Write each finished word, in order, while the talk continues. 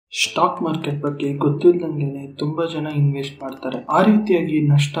Stock market ಬಗ್ಗೆ ಗೊತ್ತಿಲ್ಲದಂಗೆನೆ ತುಂಬಾ ಜನ ಇನ್ವೆಸ್ಟ್ ಮಾಡ್ತಾರೆ. ಆ ರೀತಿಯಾಗಿ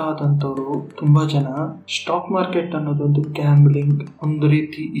ನಷ್ಟ ಆದಂತವರು ತುಂಬಾ ಜನ ಸ್ಟಾಕ್ ಮಾರ್ಕೆಟ್ ಅನ್ನೋದೊಂದು ಗ್ಯಾಂಬ್ಲಿಂಗ್, ಒಂದು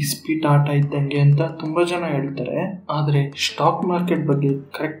ರೀತಿ ಇಸ್ಪೀಟ್ ಆಟ ಇದ್ದಂಗೆ ಅಂತ ತುಂಬಾ ಜನ ಹೇಳ್ತಾರೆ. ಆದ್ರೆ ಸ್ಟಾಕ್ ಮಾರ್ಕೆಟ್ ಬಗ್ಗೆ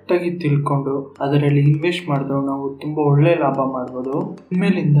ಕರೆಕ್ಟ್ ಆಗಿ ತಿಳ್ಕೊಂಡು ಅದರಲ್ಲಿ ಇನ್ವೆಸ್ಟ್ ಮಾಡಿದ್ರು ನಾವು ತುಂಬಾ ಒಳ್ಳೆ ಲಾಭ ಮಾಡಬಹುದು.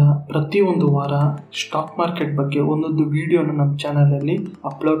 ಇನ್ಮೇಲಿಂದ ಪ್ರತಿ ಒಂದು ವಾರ ಸ್ಟಾಕ್ ಮಾರ್ಕೆಟ್ ಬಗ್ಗೆ ಒಂದೊಂದು ವಿಡಿಯೋನ ನಮ್ಮ ಚಾನೆಲ್ ಅಲ್ಲಿ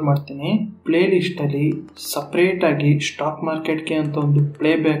ಅಪ್ಲೋಡ್ ಮಾಡ್ತೀನಿ. ಪ್ಲೇ ಲಿಸ್ಟ್ ಅಲ್ಲಿ ಸಪರೇಟ್ ಆಗಿ ಸ್ಟಾಕ್ ಮಾರ್ಕೆಟ್ಗೆ ಅಂತ ಒಂದು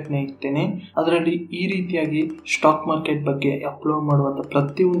ಪ್ಲೇ ಬ್ಯಾಕ್ ಇರ್ತೇನೆ. ಅದರಲ್ಲಿ ಈ ರೀತಿಯಾಗಿ ಸ್ಟಾಕ್ ಮಾರ್ಕೆಟ್ ಬಗ್ಗೆ ಅಪ್ಲೋಡ್ ಮಾಡುವಂತ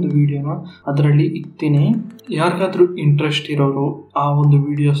ಪ್ರತಿಯೊಂದು ವಿಡಿಯೋನ ಅದರಲ್ಲಿ ಇಕ್ತೀನಿ. ಯಾರಿಗಾದ್ರೂ ಇಂಟ್ರೆಸ್ಟ್ ಇರೋರು ಆ ಒಂದು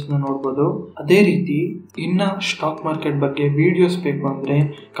ವಿಡಿಯೋಸ್ ನೋಡ್ಬೋದು. ಅದೇ ರೀತಿ ಇನ್ನ ಸ್ಟಾಕ್ ಮಾರ್ಕೆಟ್ ಬಗ್ಗೆ ವಿಡಿಯೋಸ್ ಬೇಕು ಅಂದ್ರೆ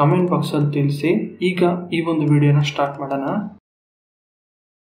ಕಮೆಂಟ್ ಬಾಕ್ಸ್ ಅಲ್ಲಿ ತಿಳಿಸಿ. ಈಗ ಈ ಒಂದು ವಿಡಿಯೋನ ಸ್ಟಾರ್ಟ್ ಮಾಡೋಣ.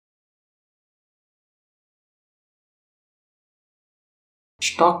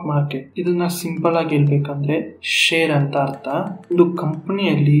 ಸ್ಟಾಕ್ ಮಾರ್ಕೆಟ್ ಇದನ್ನ ಸಿಂಪಲ್ ಆಗಿ ಹೇಳ್ಬೇಕಂದ್ರೆ ಶೇರ್ ಅಂತ ಅರ್ಥ. ಒಂದು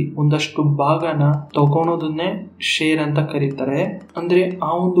ಕಂಪನಿಯಲ್ಲಿ ಒಂದಷ್ಟು ಭಾಗನ ತಗೊಳೋದನ್ನೇ ಶೇರ್ ಅಂತ ಕರೀತಾರೆ. ಅಂದ್ರೆ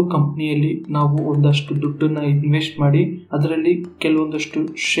ಆ ಒಂದು ಕಂಪನಿಯಲ್ಲಿ ನಾವು ಒಂದಷ್ಟು ದುಡ್ಡನ್ನ ಇನ್ವೆಸ್ಟ್ ಮಾಡಿ ಅದರಲ್ಲಿ ಕೆಲವೊಂದಷ್ಟು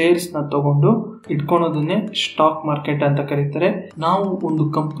ಶೇರ್ಸ್ ನ ತಗೊಂಡು ಇಟ್ಕೊಳೋದನ್ನೇ ಸ್ಟಾಕ್ ಮಾರ್ಕೆಟ್ ಅಂತ ಕರೀತಾರೆ. ನಾವು ಒಂದು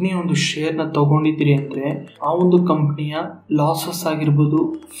ಕಂಪನಿಯ ಒಂದು ಶೇರ್ ನ ತಗೊಂಡಿದ್ದೀರಿ ಅಂದ್ರೆ ಆ ಒಂದು ಕಂಪನಿಯ ಲಾಸಸ್ ಆಗಿರ್ಬೋದು,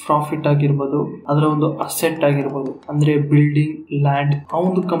 ಪ್ರಾಫಿಟ್ ಆಗಿರ್ಬೋದು, ಅದರ ಒಂದು ಅಸೆಟ್ ಆಗಿರ್ಬೋದು, ಅಂದ್ರೆ ಬಿಲ್ಡಿಂಗ್, ಲ್ಯಾಂಡ್, ಆ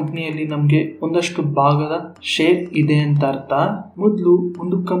ಒಂದು ಕಂಪನಿಯಲ್ಲಿ ನಮ್ಗೆ ಒಂದಷ್ಟು ಭಾಗದ ಶೇರ್ ಇದೆ ಅಂತ ಅರ್ಥ. ಮೊದಲು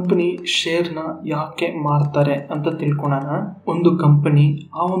ಒಂದು ಕಂಪನಿ ಶೇರ್ ನ ಯಾಕೆ ಮಾರ್ತಾರೆ ಅಂತ ತಿಳ್ಕೊಳ್ಳೋಣ. ಒಂದು ಕಂಪನಿ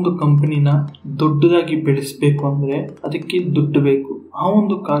ಆ ಒಂದು ಕಂಪನಿನ ದೊಡ್ಡದಾಗಿ ಬೆಳೆಸಬೇಕು ಅಂದ್ರೆ ಅದಕ್ಕೆ ದುಡ್ಡು ಬೇಕು. ಆ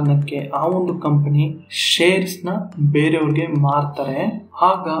ಒಂದು ಕಾರಣಕ್ಕೆ ಆ ಒಂದು ಕಂಪನಿ ಶೇರ್ಸ್ ನ ಬೇರೆಯವ್ರಿಗೆ ಮಾರ್ತಾರೆ.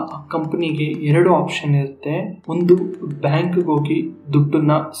 ಆಗ ಆ ಕಂಪನಿಗೆ ಎರಡು ಆಪ್ಷನ್ ಇರುತ್ತೆ. ಒಂದು ಬ್ಯಾಂಕ್ ಹೋಗಿ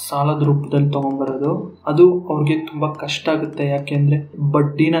ದುಡ್ಡನ್ನ ಸಾಲದ ರೂಪದಲ್ಲಿ ತಗೊಂಡ್ಬರೋದು. ಅದು ಅವ್ರಿಗೆ ತುಂಬಾ ಕಷ್ಟ ಆಗುತ್ತೆ, ಯಾಕೆಂದ್ರೆ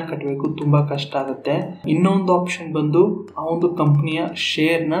ಬಡ್ಡಿನ ಕಟ್ಟಬೇಕು, ತುಂಬಾ ಕಷ್ಟ ಆಗುತ್ತೆ. ಇನ್ನೊಂದು ಆಪ್ಷನ್ ಬಂದು ಆ ಒಂದು ಕಂಪನಿಯ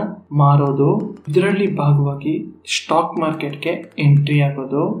ಶೇರ್ ನ ಮಾರೋದು. ಇದರಲ್ಲಿ ಭಾಗವಾಗಿ ಸ್ಟಾಕ್ ಮಾರ್ಕೆಟ್ಗೆ ಎಂಟ್ರಿ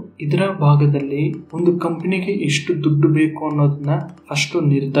ಆಗೋದು. ಇದರ ಭಾಗದಲ್ಲಿ ಒಂದು ಕಂಪನಿಗೆ ಎಷ್ಟು ದುಡ್ಡು ಬೇಕು ಅನ್ನೋದನ್ನ ಫಸ್ಟ್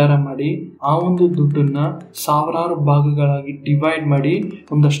ನಿರ್ಧಾರ ಮಾಡಿ ಆ ಒಂದು ದುಡ್ಡನ್ನ ಸಾವಿರಾರು ಭಾಗಗಳಾಗಿ ಡಿವೈಡ್ ಮಾಡಿ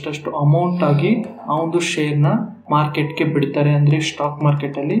ಒಂದಷ್ಟು ಅಮೌಂಟ್ ಆಗಿ ಆ ಒಂದು ಶೇರ್ ನ ಮಾರ್ಕೆಟ್ಗೆ ಬಿಡ್ತಾರೆ. ಅಂದ್ರೆ ಸ್ಟಾಕ್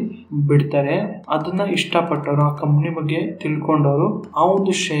ಮಾರ್ಕೆಟ್ ಅಲ್ಲಿ ಬಿಡ್ತಾರೆ. ಅದನ್ನ ಇಷ್ಟಪಟ್ಟವರು, ಆ ಕಂಪನಿ ಬಗ್ಗೆ ತಿಳ್ಕೊಂಡವರು ಆ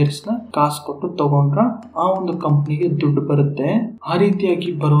ಒಂದು ಶೇರ್ಸ್ ನ ಕಾಸು ಕೊಟ್ಟು ತಗೊಂಡ್ರ ಆ ಒಂದು ಕಂಪನಿಗೆ ದುಡ್ಡು ಬರುತ್ತೆ. ಆ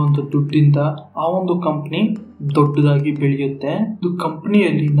ರೀತಿಯಾಗಿ ಬರುವಂತ ದುಡ್ಡಿಂದ ಆ ಒಂದು ಕಂಪನಿ ದೊಡ್ಡದಾಗಿ ಬೆಳೆಯುತ್ತೆ. ಒಂದು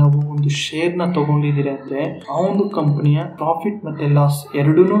ಕಂಪನಿಯಲ್ಲಿ ನಾವು ಒಂದು ಶೇರ್ ನ ತಗೊಂಡಿದ್ದೀರಿ ಅಂದ್ರೆ ಆ ಒಂದು ಕಂಪನಿಯ ಪ್ರಾಫಿಟ್ ಮತ್ತೆ ಲಾಸ್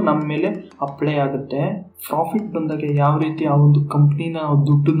ಎರಡೂ ನಮ್ಮ ಮೇಲೆ ಅಪ್ಲೈ ಆಗುತ್ತೆ. ಪ್ರಾಫಿಟ್ ಬಂದಾಗ ಯಾವ ರೀತಿ ಆ ಒಂದು ಕಂಪನಿನ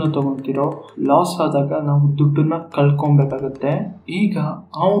ದುಡ್ಡನ್ನ ತಗೊಂತೀರೋ, ಲಾಸ್ ಆದಾಗ ನಾವು ದುಡ್ಡನ್ನ ಕಳ್ಕೊಬೇಕಾಗತ್ತೆ. ಈಗ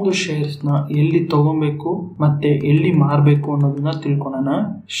ಆ ಒಂದು ಶೇರ್ಸ್ ನ ಎಲ್ಲಿ ತಗೊಬೇಕು ಮತ್ತೆ ಎಲ್ಲಿ ಮಾರಬೇಕು ಅನ್ನೋದನ್ನ ತಿಳ್ಕೊಳ್ಳೋಣ.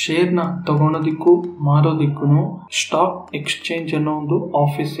 ಶೇರ್ ನ ತಗೊಳೋದಿಕ್ಕೂ ಮಾರೋದಿಕ್ಕೂ ಸ್ಟಾಕ್ ಎಕ್ಸ್ಚೇಂಜ್ ಅನ್ನೋ ಒಂದು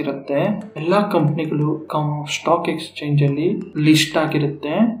ಆಫೀಸ್ ಇರುತ್ತೆ. ಎಲ್ಲಾ ಕಂಪನಿಗಳು ಸ್ಟಾಕ್ ಎಕ್ಸ್ಚೇಂಜ್ ಅಲ್ಲಿ ಲಿಸ್ಟ್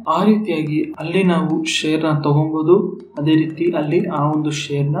ಆಗಿರುತ್ತೆ. ಆ ರೀತಿಯಾಗಿ ಅಲ್ಲಿ ನಾವು ಶೇರ್ ನ ತಗೊಬಹುದು, ಅದೇ ರೀತಿ ಅಲ್ಲಿ ಆ ಒಂದು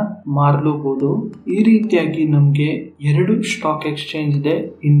ಶೇರ್ ನ ಮಾರಲೂಬಹುದು. ಈ ರೀತಿಯಾಗಿ ನಮ್ಗೆ ಎರಡು ಸ್ಟಾಕ್ ಎಕ್ಸ್ಚೇಂಜ್ ಇದೆ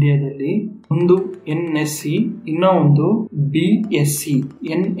ಇಂಡಿಯಾದಲ್ಲಿ. ಒಂದು NSE, ಇನ್ನೂ ಒಂದು BSE.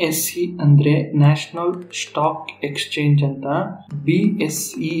 NSE ಅಂದ್ರೆ ನ್ಯಾಷನಲ್ ಸ್ಟಾಕ್ ಎಕ್ಸ್ಚೇಂಜ್ ಅಂತ,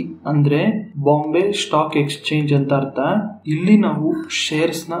 BSE ಅಂದ್ರೆ ಬಾಂಬೆ ಸ್ಟಾಕ್ ಎಕ್ಸ್ಚೇಂಜ್ ಅಂತ ಅರ್ಥ. ಇಲ್ಲಿ ನಾವು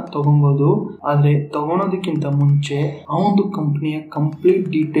ಶೇರ್ಸ್ ನ ತಗೊಬಹುದು. ಆದ್ರೆ ತಗೊಳೋದಕ್ಕಿಂತ ಮುಂಚೆ ಆ ಒಂದು ಕಂಪನಿಯ ಕಂಪ್ಲೀಟ್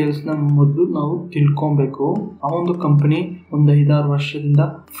ಡೀಟೇಲ್ಸ್ ನ ಮೊದಲು ನಾವು ತಿಳ್ಕೊಬೇಕು. ಆ ಒಂದು ಕಂಪನಿ ಒಂದು 5-6 ವರ್ಷದಿಂದ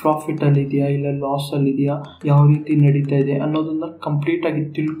ಪ್ರಾಫಿಟ್ ಅಲ್ಲಿ ಇದೆಯಾ ಇಲ್ಲ ಲಾಸ್ ಅಲ್ಲಿ ಇದೆಯಾ, ಯಾವ ರೀತಿ ನಡೀತಾ ಇದೆ ಅನ್ನೋದನ್ನ ಕಂಪ್ಲೀಟ್ ಆಗಿ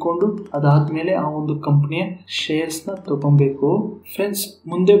ತಿಳ್ಕೊಂಡು ಅದಾದ್ಮೇಲೆ ಆ ಒಂದು ಕಂಪನಿಯ ಶೇರ್ಸ್ ನ ತಗೊಬೇಕು. ಫ್ರೆಂಡ್ಸ್,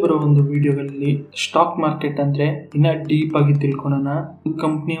 ಮುಂದೆ ಬರೋ ಒಂದು ವಿಡಿಯೋಗಳಲ್ಲಿ ಸ್ಟಾಕ್ ಮಾರ್ಕೆಟ್ ಅಂದ್ರೆ ಇನ್ನ ಡೀಪ್ ಆಗಿ ತಿಳ್ಕೊಳ್ಳೋಣ.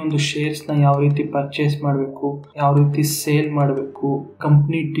 ಕಂಪನಿಯ ಒಂದು ಶೇರ್ಸ್ ನ ಯಾವ ರೀತಿ ಪರ್ಚೇಸ್ ಮಾಡಬೇಕು, ಯಾವ ರೀತಿ ಸೇಲ್ ಮಾಡಬೇಕು,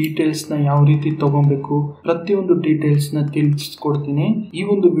 ಕಂಪನಿ ಡೀಟೇಲ್ಸ್ ನ ಯಾವ ರೀತಿ ತಗೊಬೇಕು, ಪ್ರತಿಯೊಂದು ಡೀಟೇಲ್ಸ್ ನ ತಿಳಿಸ್ಕೊಡ್ತೀನಿ. ಈ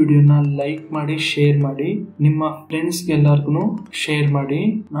ಒಂದು ವಿಡಿಯೋನ ಲೈಕ್ ಮಾಡಿ, ಶೇರ್ ಮಾಡಿ, ನಿಮ್ಮ ಫ್ರೆಂಡ್ಸ್ ಎಲ್ಲರಿಗೂ ಶೇರ್ ಮಾಡಿ.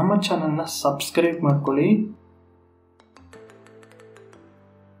 ನಮ್ಮ ಚಾನೆಲ್ ನ ಸಬ್ಸ್ಕ್ರೈಬ್ ಮಾಡ್ಕೊಳ್ಳಿ.